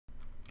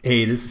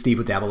Hey, this is Steve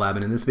with Dabble Lab,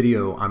 and in this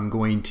video I'm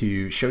going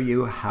to show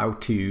you how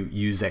to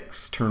use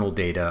external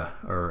data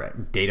or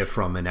data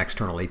from an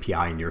external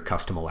API in your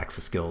custom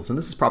Alexa skills. And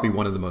this is probably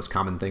one of the most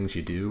common things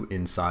you do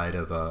inside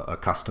of a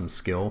custom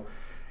skill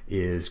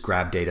is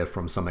grab data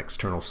from some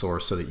external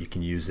source so that you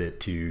can use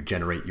it to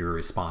generate your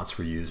response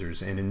for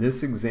users. And in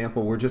this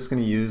example, we're just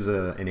going to use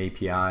an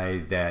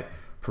API that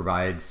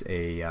provides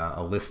a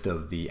list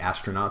of the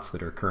astronauts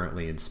that are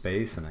currently in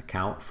space, an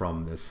account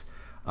from this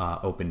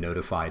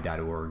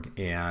opennotify.org,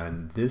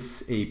 and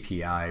this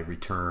API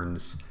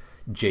returns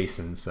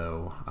JSON,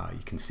 so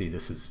you can see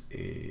this is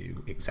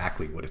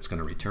exactly what it's going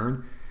to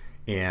return.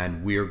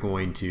 And we are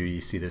going to, you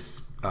see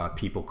this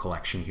people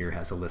collection here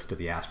has a list of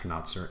the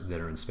astronauts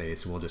that are in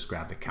space, and we'll just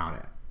grab the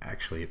count.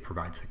 Actually, it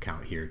provides the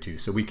count here too,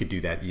 so we could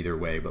do that either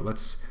way, but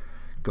let's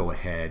go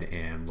ahead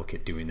and look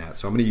at doing that.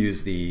 So I'm going to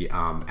use the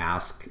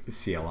ask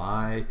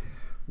CLI,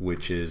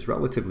 which is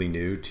relatively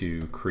new, to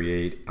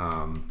create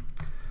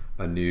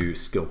a new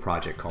skill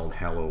project called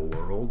Hello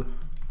World,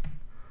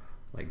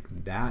 like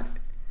that.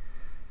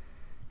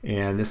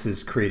 And this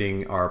is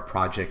creating our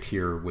project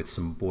here with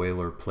some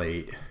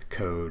boilerplate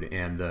code,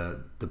 and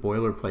the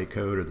boilerplate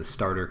code, or the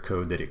starter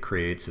code that it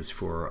creates, is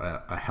for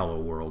a Hello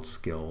World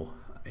skill,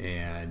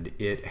 and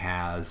it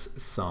has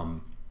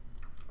some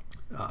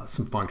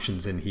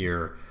functions in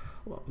here,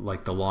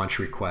 like the launch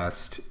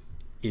request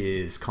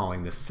is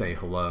calling this say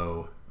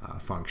hello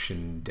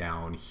function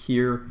down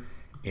here.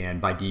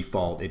 And by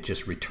default, it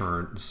just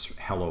returns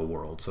hello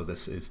world. So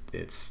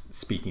it's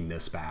speaking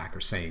this back or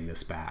saying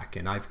this back.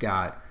 And I've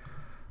got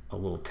a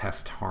little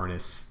test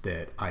harness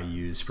that I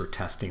use for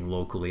testing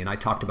locally. And I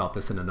talked about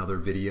this in another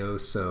video.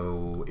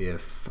 So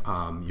if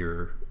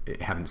you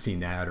haven't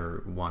seen that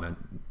or want a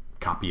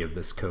copy of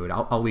this code,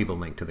 I'll leave a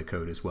link to the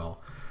code as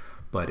well.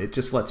 But it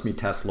just lets me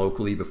test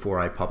locally before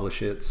I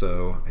publish it.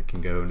 So I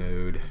can go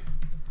node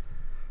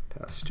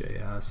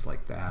test.js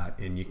like that.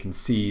 And you can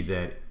see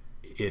that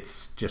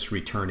it's just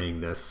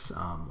returning this,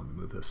 let me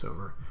move this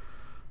over.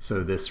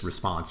 So this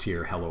response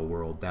here, hello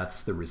world,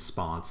 that's the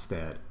response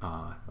that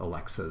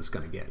Alexa is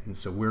going to get. And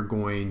so we're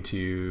going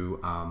to,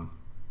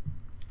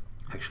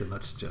 actually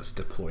let's just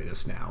deploy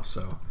this now.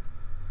 So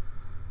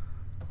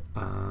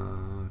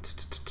I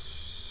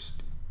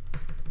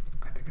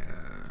think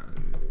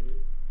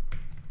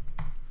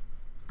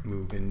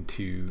move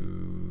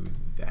into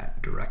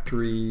that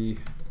directory,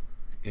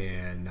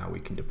 and now we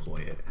can deploy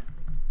it.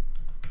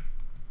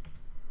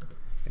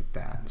 Like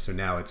that. So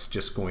now it's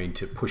just going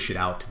to push it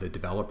out to the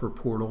developer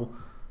portal.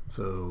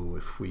 So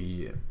if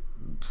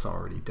it's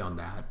already done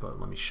that, but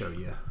let me show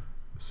you.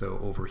 So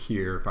over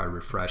here, if I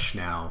refresh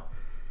now,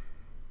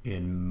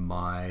 in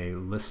my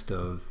list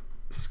of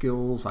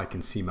skills, I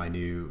can see my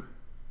new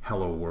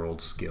Hello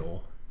World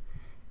skill,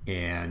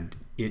 and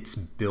it's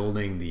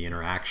building the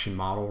interaction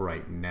model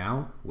right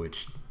now,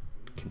 which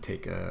can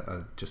take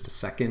just a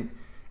second.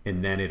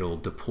 And then it'll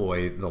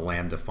deploy the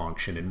Lambda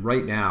function. And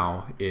right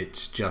now,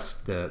 it's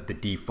just the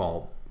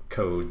default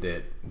code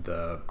that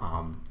the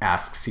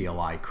ask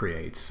CLI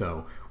creates.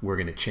 So we're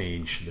going to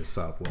change this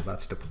up. Well,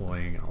 that's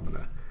deploying. I'm going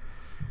to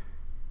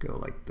go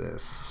like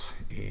this.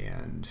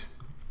 And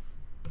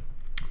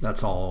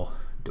that's all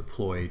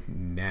deployed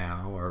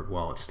now. Or,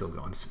 well, it's still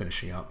going. It's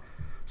finishing up.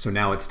 So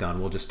now it's done.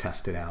 We'll just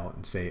test it out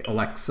and say,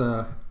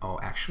 Alexa. Oh,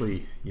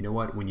 actually, you know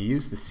what? When you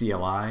use the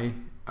CLI,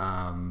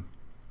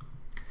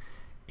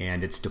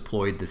 and it's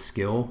deployed the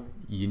skill,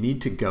 you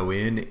need to go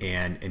in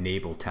and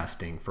enable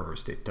testing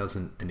first. It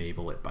doesn't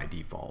enable it by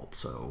default,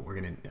 so we're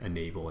going to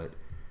enable it.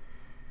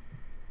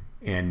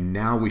 And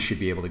now we should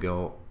be able to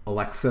go,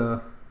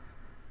 Alexa,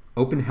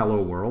 open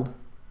Hello World.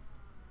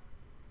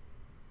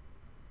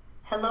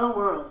 Hello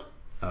World.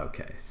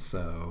 Okay,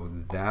 so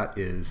that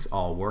is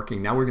all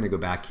working. Now we're going to go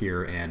back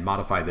here and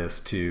modify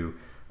this to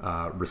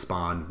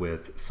respond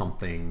with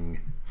something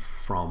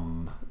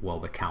from, well,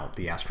 the count,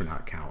 the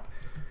astronaut count.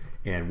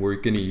 And we're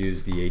going to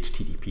use the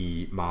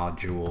HTTP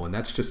module, and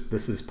that's just,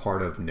 this is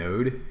part of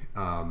Node.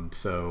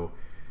 So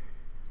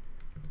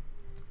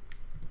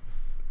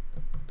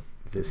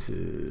this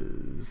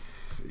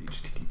is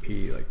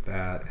HTTP like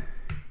that,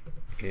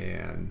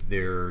 and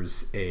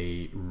there's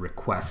a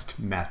request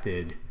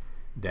method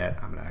that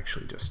I'm going to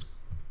actually just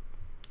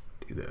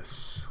do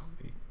this.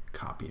 Let me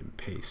copy and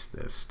paste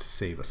this to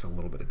save us a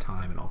little bit of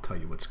time, and I'll tell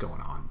you what's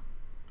going on.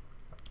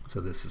 So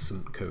this is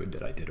some code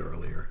that I did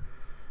earlier.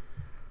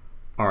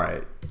 All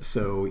right,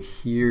 so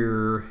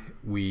here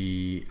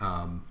we're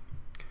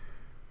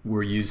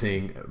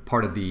using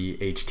part of the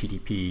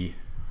HTTP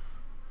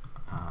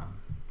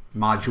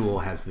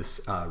module has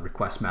this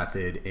request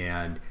method,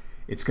 and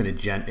it's going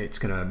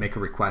to make a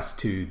request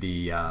to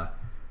the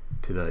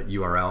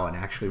URL, and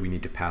actually we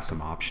need to pass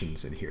some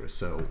options in here.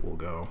 So we'll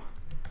go,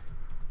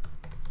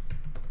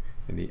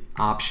 and the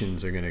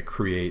options are going to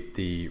create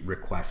the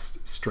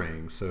request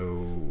string.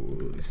 So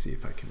let's see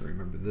if I can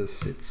remember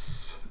this.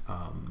 It's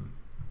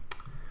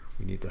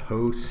we need the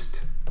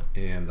host,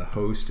 and the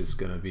host is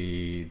going to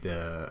be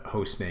the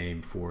host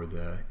name for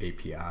the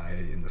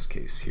API. In this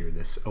case here,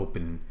 this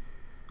open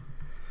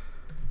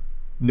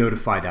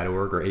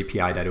notify.org or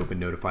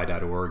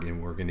api.opennotify.org,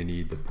 and we're going to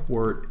need the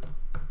port,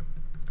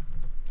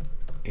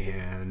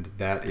 and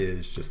that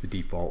is just the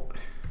default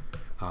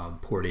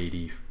port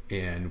 80,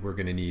 and we're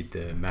going to need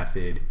the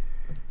method,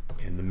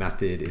 and the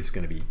method is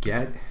going to be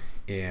get,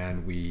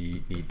 and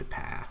we need the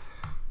path,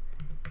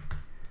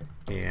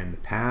 and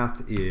the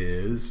path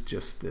is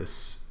just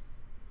this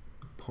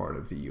part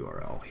of the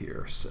URL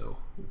here, so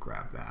we'll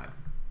grab that.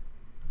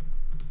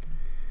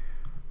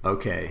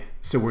 Okay,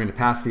 so we're going to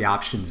pass the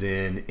options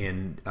in,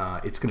 and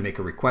it's going to make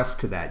a request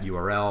to that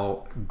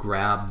URL,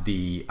 grab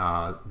the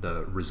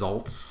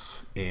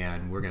results,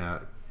 and we're going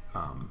to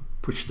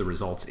push the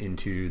results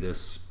into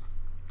this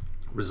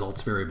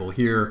results variable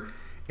here,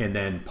 and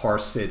then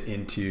parse it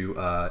into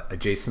a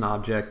JSON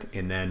object,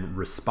 and then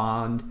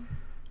respond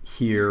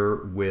here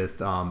with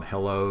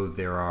hello,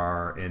 there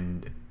are,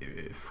 and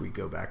if we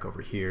go back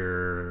over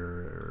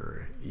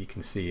here, you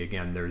can see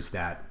again there's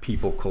that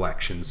people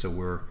collection, so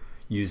we're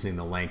using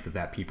the length of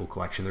that people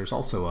collection. There's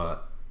also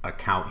a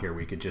count here.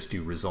 We could just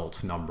do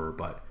results number,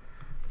 but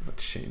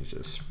let's change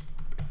this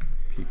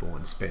people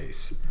in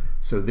space.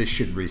 So this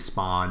should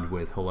respond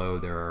with hello,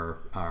 there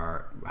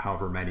are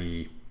however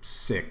many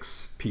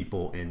 6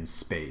 people in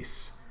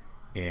space,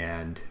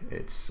 and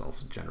it's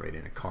also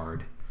generating a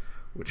card,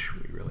 which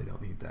we really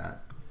don't need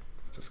that.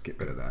 Just get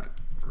rid of that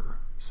for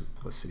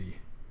simplicity.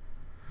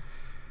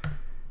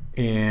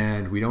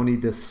 And we don't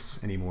need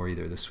this anymore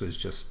either. This was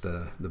just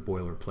the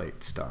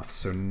boilerplate stuff.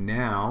 So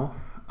now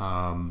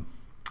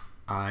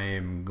I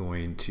am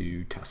going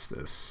to test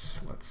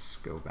this. Let's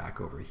go back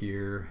over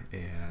here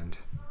and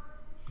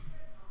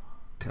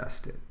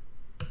test it.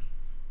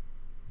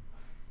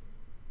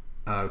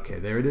 Okay,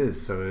 there it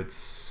is. So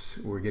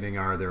we're getting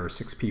there are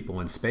 6 people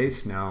in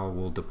space. Now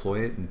we'll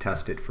deploy it and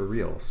test it for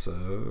real.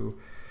 So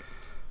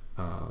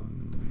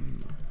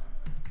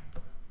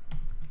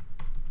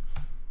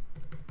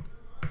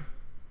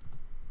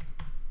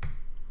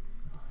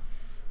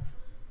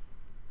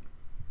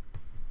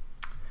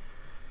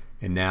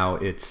and now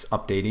it's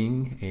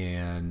updating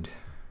and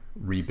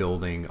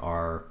rebuilding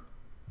our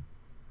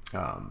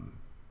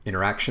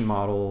interaction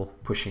model,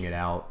 pushing it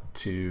out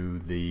to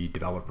the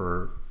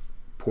developer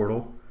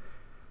portal.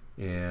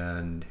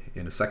 And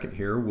in a second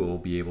here, we'll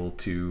be able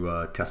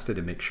to test it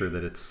and make sure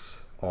that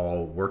it's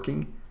all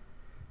working.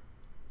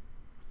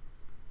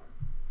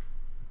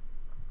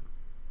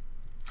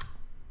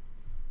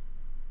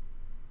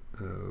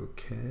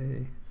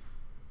 Okay.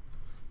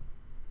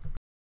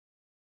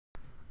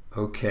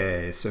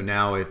 Okay, so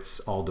now it's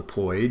all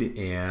deployed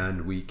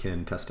and we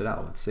can test it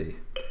out. Let's see.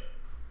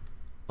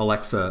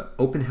 Alexa,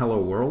 open Hello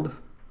World.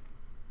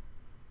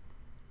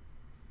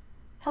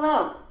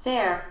 Hello,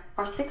 there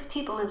are 6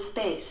 people in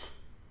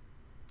space.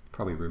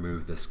 Probably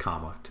remove this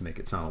comma to make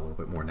it sound a little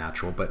bit more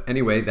natural. But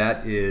anyway,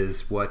 that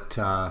is what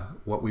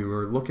we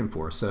were looking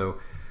for. So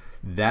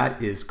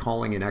that is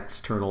calling an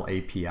external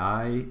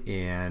API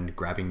and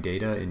grabbing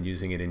data and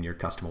using it in your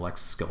custom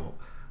Alexa skill.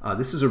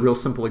 This is a real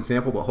simple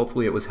example, but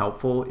hopefully it was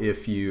helpful.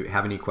 If you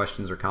have any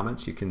questions or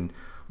comments, you can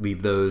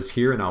leave those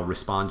here and I'll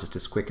respond just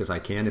as quick as I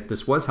can. If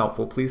this was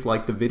helpful, please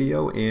like the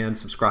video and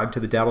subscribe to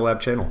the Dabble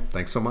Lab channel.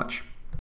 Thanks so much.